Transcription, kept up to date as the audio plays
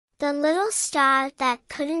the little star that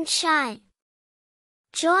couldn't shine.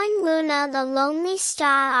 Join Luna, the lonely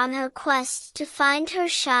star, on her quest to find her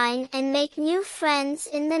shine and make new friends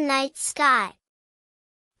in the night sky.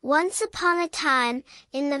 Once upon a time,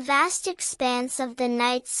 in the vast expanse of the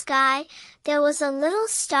night sky, there was a little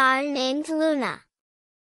star named Luna.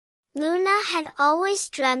 Luna had always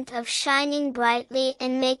dreamt of shining brightly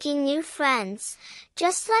and making new friends,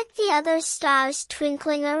 just like the other stars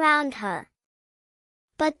twinkling around her.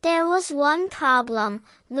 But there was one problem: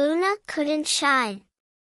 Luna couldn't shine.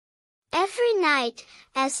 Every night,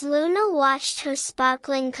 as Luna watched her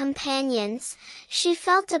sparkling companions, she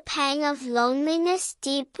felt a pang of loneliness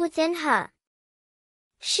deep within her.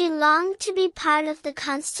 She longed to be part of the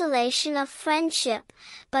constellation of friendship,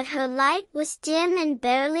 but her light was dim and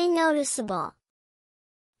barely noticeable.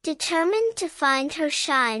 Determined to find her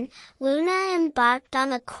shine, Luna embarked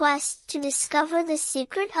on a quest to discover the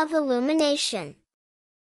secret of illumination.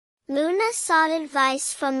 Luna sought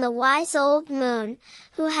advice from the wise old moon,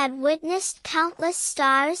 who had witnessed countless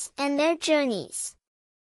stars and their journeys.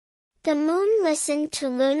 The moon listened to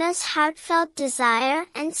Luna's heartfelt desire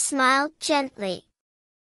and smiled gently.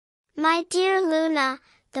 "My dear Luna,"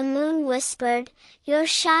 the moon whispered, "your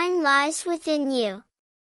shine lies within you.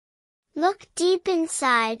 Look deep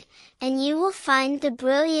inside, and you will find the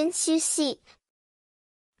brilliance you seek."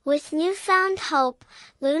 With newfound hope,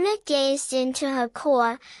 Luna gazed into her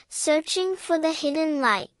core, searching for the hidden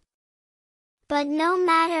light. But no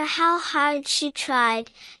matter how hard she tried,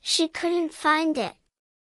 she couldn't find it.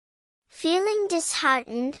 Feeling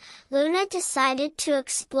disheartened, Luna decided to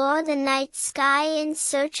explore the night sky in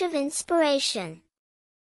search of inspiration.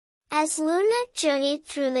 As Luna journeyed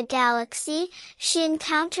through the galaxy, she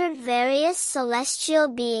encountered various celestial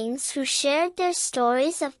beings who shared their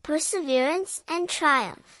stories of perseverance and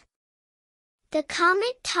triumph. The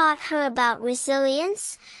comet taught her about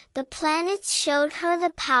resilience, the planets showed her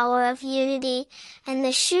the power of unity, and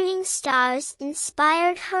the shooting stars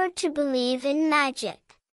inspired her to believe in magic.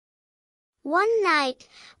 One night,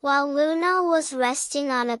 while Luna was resting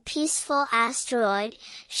on a peaceful asteroid,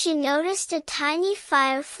 she noticed a tiny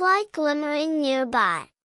firefly glimmering nearby.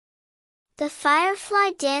 The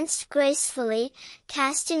firefly danced gracefully,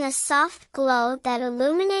 casting a soft glow that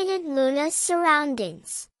illuminated Luna's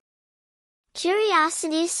surroundings.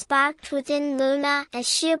 Curiosity sparked within Luna as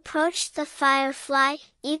she approached the firefly,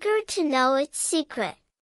 eager to know its secret.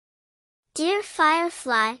 "Dear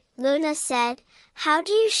firefly," Luna said, "how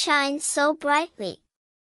do you shine so brightly?"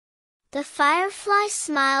 The firefly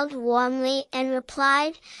smiled warmly and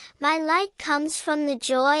replied, "My light comes from the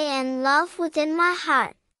joy and love within my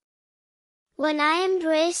heart. When I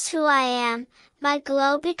embrace who I am, my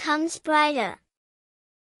glow becomes brighter."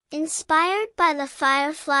 Inspired by the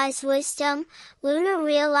firefly's wisdom, Luna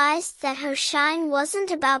realized that her shine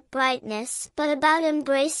wasn't about brightness but about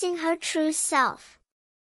embracing her true self.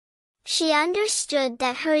 She understood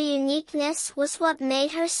that her uniqueness was what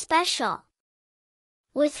made her special.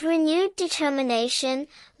 With renewed determination,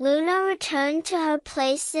 Luna returned to her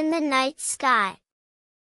place in the night sky.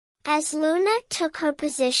 As Luna took her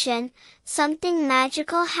position, something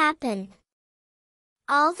magical happened.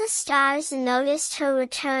 All the stars noticed her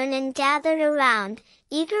return and gathered around,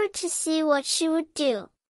 eager to see what she would do.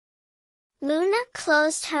 Luna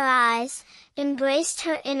closed her eyes, embraced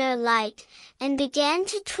her inner light, and began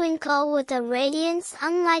to twinkle with a radiance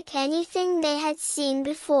unlike anything they had seen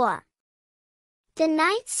before. The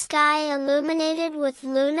night sky illuminated with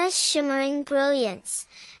Luna's shimmering brilliance,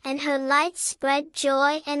 and her light spread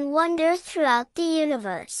joy and wonder throughout the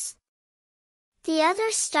universe. The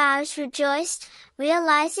other stars rejoiced,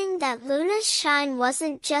 realizing that Luna's shine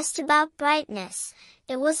wasn't just about brightness,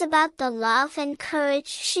 it was about the love and courage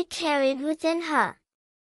she carried within her.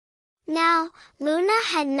 Now, Luna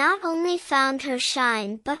had not only found her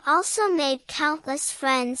shine but also made countless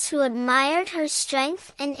friends who admired her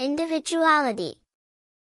strength and individuality.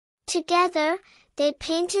 Together, they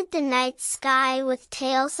painted the night sky with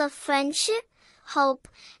tales of friendship, hope,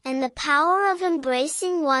 and the power of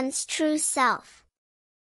embracing one's true self.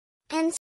 And